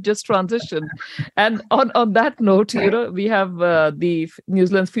you do it. Just transition. And on that note, we have the New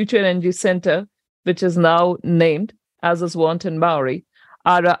Zealand's Future Energy Centre, which is now named, as is want in Maori,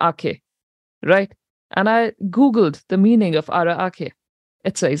 Ara Ake, right? And I Googled the meaning of Ara Ake.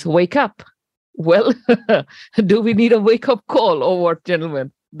 It says, wake up. Well, do we need a wake-up call or what,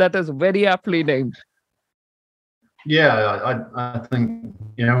 gentlemen? That is very aptly named. Yeah, I think,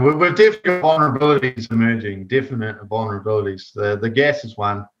 we've definitely got vulnerabilities emerging, definite vulnerabilities. The gas is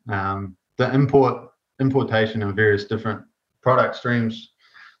one. The importation of various different product streams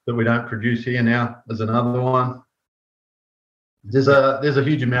that we don't produce here now is another one. There's a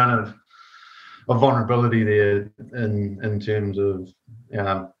huge amount of vulnerability there in terms of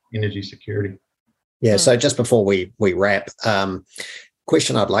energy security. Yeah. So just before we wrap,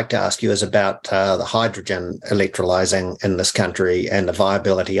 question I'd like to ask you is about the hydrogen electrolyzing in this country and the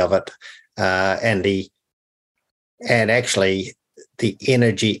viability of it, and actually the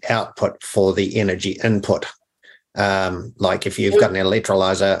energy output for the energy input. Like if you've got an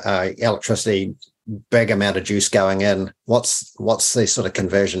electrolyzer, electricity, big amount of juice going in, what's the sort of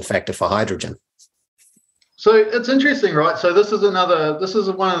conversion factor for hydrogen? So it's interesting, right? So this is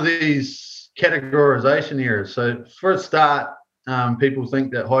one of these categorization areas. So for a start, people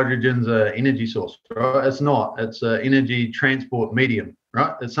think that hydrogen's an energy source, right? It's not. It's an energy transport medium,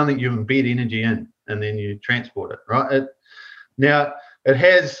 right? It's something you embed energy in and then you transport it, right? It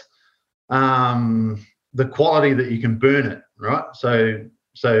has the quality that you can burn it, right? So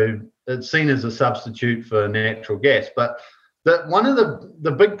it's seen as a substitute for natural gas. But one of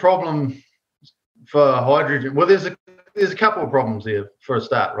the big problem for hydrogen, well, there's a couple of problems there for a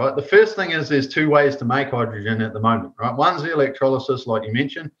start, right? The first thing is there's two ways to make hydrogen at the moment, right? One's the electrolysis, like you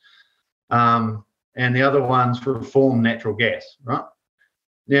mentioned, and the other one's reform natural gas, right?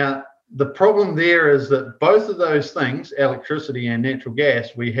 Now, the problem there is that both of those things, electricity and natural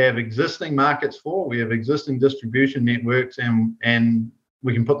gas, we have existing markets for, we have existing distribution networks, and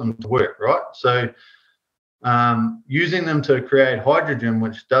we can put them to work, right? So using them to create hydrogen,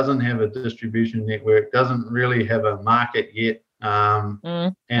 which doesn't have a distribution network, doesn't really have a market yet,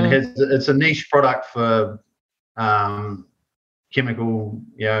 and it's a niche product for chemical,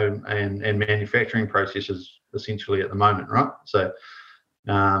 and manufacturing processes essentially at the moment, right?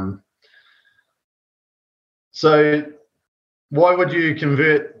 So why would you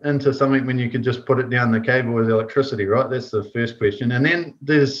convert into something when you could just put it down the cable as electricity, right? That's the first question. And then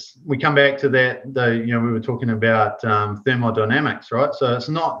we come back to that, we were talking about thermodynamics, right? So it's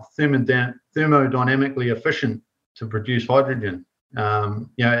not thermodynamically efficient to produce hydrogen.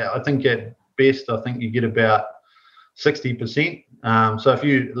 I think at best, you get about 60%. So if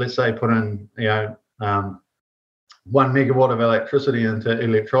you, let's say, put in, 1 megawatt of electricity into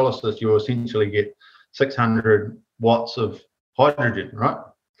electrolysis, you essentially get 600 watts of hydrogen, right?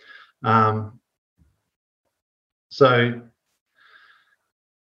 So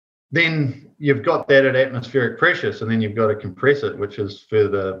then you've got that at atmospheric pressure, so then you've got to compress it, which is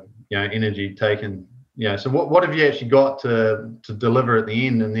further, energy taken. So what have you actually got to deliver at the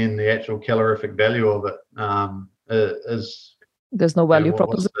end, and then the actual calorific value of it is there's no value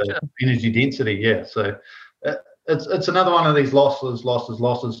proposition. Energy density, yeah. So it's another one of these losses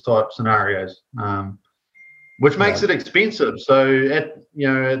type scenarios, which makes it expensive. So at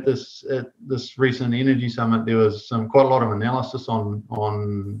this recent energy summit, there was quite a lot of analysis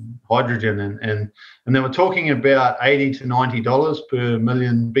on hydrogen, and they were talking about $80 to $90 per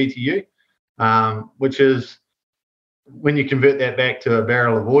million BTU, which is, when you convert that back to a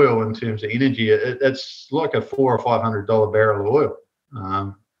barrel of oil in terms of energy, it's like a $400 or $500 barrel of oil.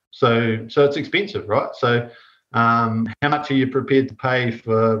 So it's expensive, right? So how much are you prepared to pay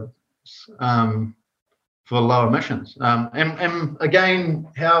for low emissions? And again,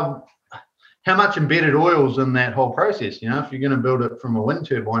 how much embedded oil's in that whole process? If you're going to build it from a wind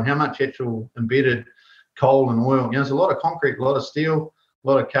turbine, how much actual embedded coal and oil? There's a lot of concrete, a lot of steel, a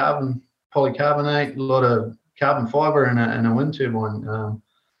lot of carbon polycarbonate, a lot of carbon fiber in a wind turbine, a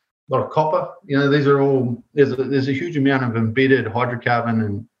lot of copper. These are all, there's a huge amount of embedded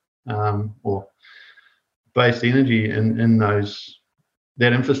hydrocarbon and or based energy in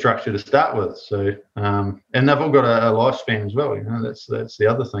that infrastructure to start with. So and they've all got a lifespan as well. That's the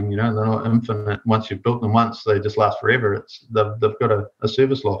other thing. They're not infinite. Once you've built them once, they just last forever. They've got a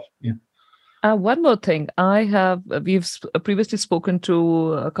service life. Yeah. One more thing, we've previously spoken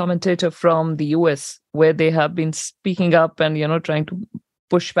to a commentator from the US, where they have been speaking up and, trying to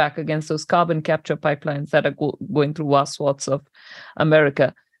push back against those carbon capture pipelines that are going through vast swaths of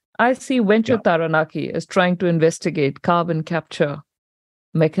America. I see Venture Taranaki is trying to investigate carbon capture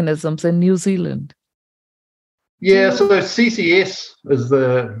mechanisms in New Zealand. Yeah, so CCS is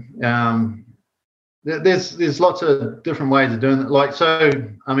there's lots of different ways of doing it. Like, so,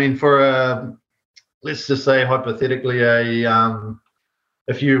 for let's just say hypothetically,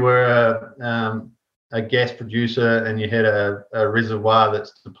 if you were a gas producer and you had a reservoir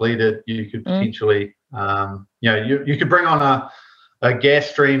that's depleted, you could potentially, you could bring on a gas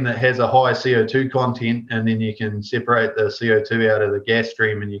stream that has a high CO2 content, and then you can separate the CO2 out of the gas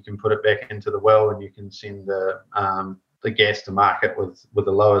stream and you can put it back into the well, and you can send the gas to market with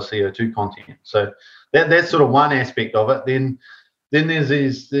a lower CO2 content. So that's sort of one aspect of it. Then there's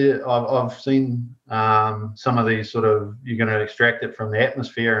these. I've seen some of these sort of, you're going to extract it from the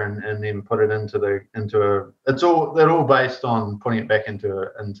atmosphere and then put it into a. They're all based on putting it back into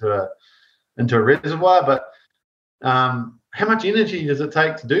a reservoir. But how much energy does it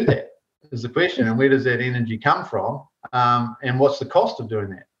take to do that? Is the question, and where does that energy come from? And what's the cost of doing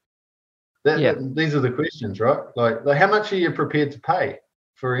that? These are the questions, right? Like how much are you prepared to pay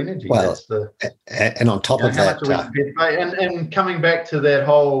for energy. Well, that's the and on top of how that, much are we prepared to pay? And coming back to that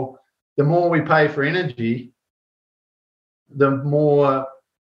whole, the more we pay for energy, the more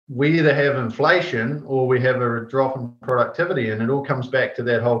we either have inflation or we have a drop in productivity. And it all comes back to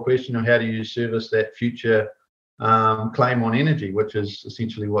that whole question of how do you service that future claim on energy, which is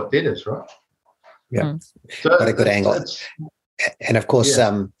essentially what debt is, right? Yeah. So what a good angle. And of course,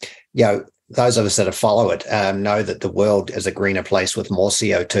 those of us that have followed it know that the world is a greener place with more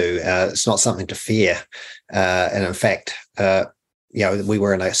CO2. It's not something to fear. And in fact, we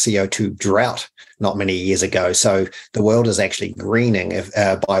were in a CO2 drought not many years ago. So the world is actually greening.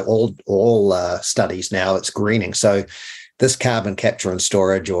 By all studies now, it's greening. So this carbon capture and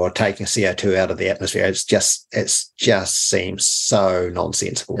storage or taking CO2 out of the atmosphere, it just seems so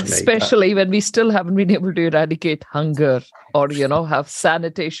nonsensical to me. Especially when we still haven't been able to eradicate hunger or, have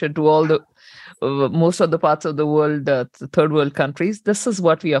sanitation to all the most of the parts of the world, the third world countries. This is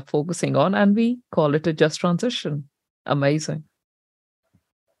what we are focusing on, and we call it a just transition. Amazing.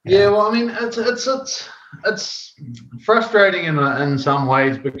 Yeah, well, I mean, it's frustrating in some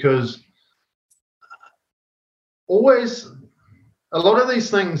ways because always a lot of these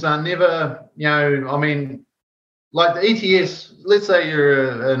things are never, I mean, like the ETS. Let's say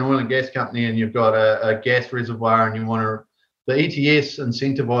you're an oil and gas company and you've got a gas reservoir and you want to. The ETS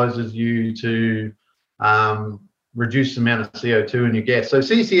incentivizes you to reduce the amount of CO2 in your gas. So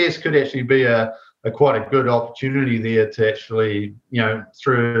CCS could actually be quite a good opportunity there to actually,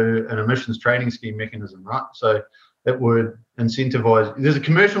 through an emissions trading scheme mechanism, right? So it would incentivize. There's a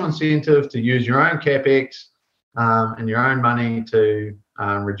commercial incentive to use your own capex and your own money to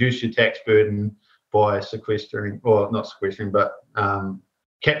reduce your tax burden by sequestering, or not sequestering, but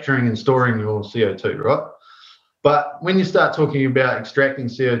capturing and storing your CO2, right? But when you start talking about extracting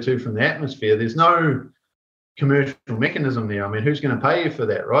CO2 from the atmosphere, there's no commercial mechanism there. I mean, who's going to pay you for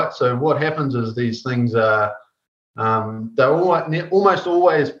that, right? So what happens is these things are, they're almost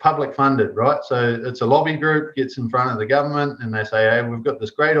always public funded, right? So it's a lobby group gets in front of the government and they say, hey, we've got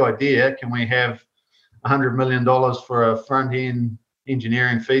this great idea. Can we have $100 million for a front-end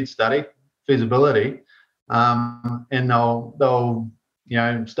engineering feasibility? And they'll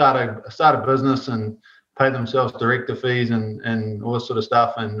start a business and pay themselves director fees and all this sort of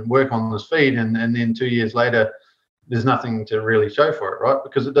stuff and work on this feed, and then 2 years later there's nothing to really show for it, right?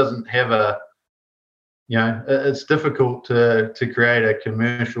 Because it doesn't have it's difficult to create a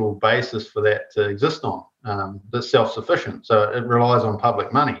commercial basis for that to exist on that's self-sufficient. So it relies on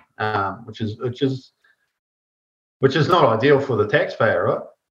public money, which is not ideal for the taxpayer,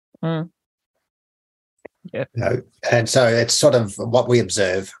 right? Yeah. And so it's sort of what we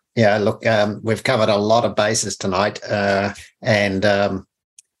observe. Yeah, look, we've covered a lot of bases tonight, and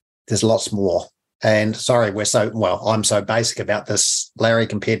there's lots more. And sorry, I'm so basic about this, Larry,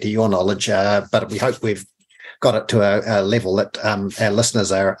 compared to your knowledge, but we hope we've got it to a level that our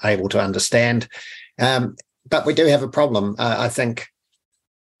listeners are able to understand. But we do have a problem, I think,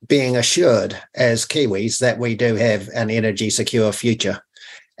 being assured as Kiwis that we do have an energy secure future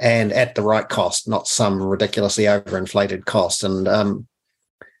and at the right cost, not some ridiculously overinflated cost. And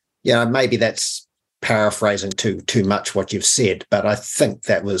maybe that's paraphrasing too much what you've said, but I think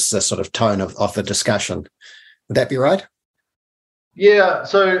that was the sort of tone of the discussion. Would that be right? Yeah.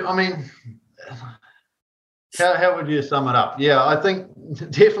 So, I mean, how would you sum it up? Yeah, I think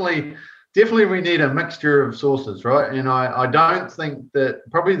definitely we need a mixture of sources, right? And I don't think that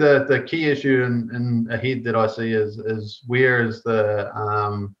probably the key issue in ahead that I see is where's the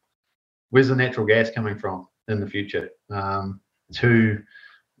natural gas coming from in the future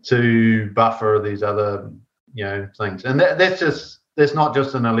to buffer these other things. And that's not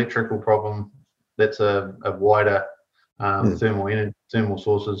just an electrical problem, that's a wider thermal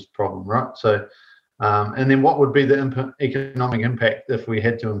sources problem, right? So and then what would be the economic impact if we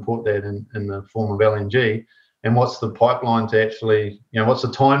had to import that in the form of LNG, and what's the pipeline to actually, what's the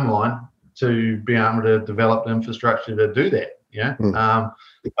timeline to be able to develop the infrastructure to do that?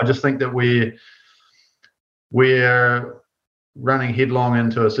 I just think that we're running headlong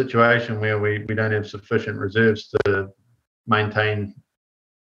into a situation where we don't have sufficient reserves to maintain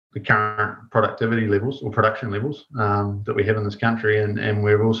the current productivity levels or production levels that we have in this country, and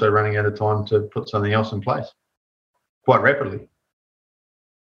we're also running out of time to put something else in place quite rapidly.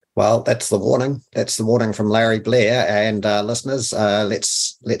 Well, that's the warning. That's the warning from Larry Blair. And listeners,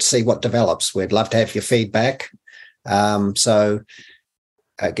 let's see what develops. We'd love to have your feedback. So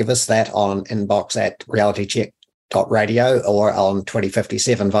give us that on inbox at realitycheck.radio or on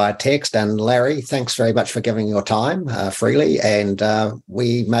 2057 via text. And Larry, thanks very much for giving your time freely. And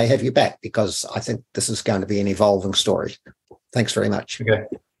we may have you back because I think this is going to be an evolving story. Thanks very much. Okay.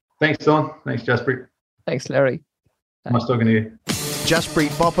 Thanks, Don. Thanks, Jaspreet. Thanks, Larry. Nice talking to you. Jaspreet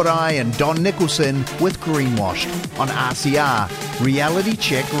Boparai and Don Nicholson with Greenwashed on RCR, Reality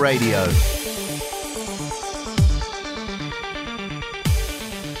Check Radio.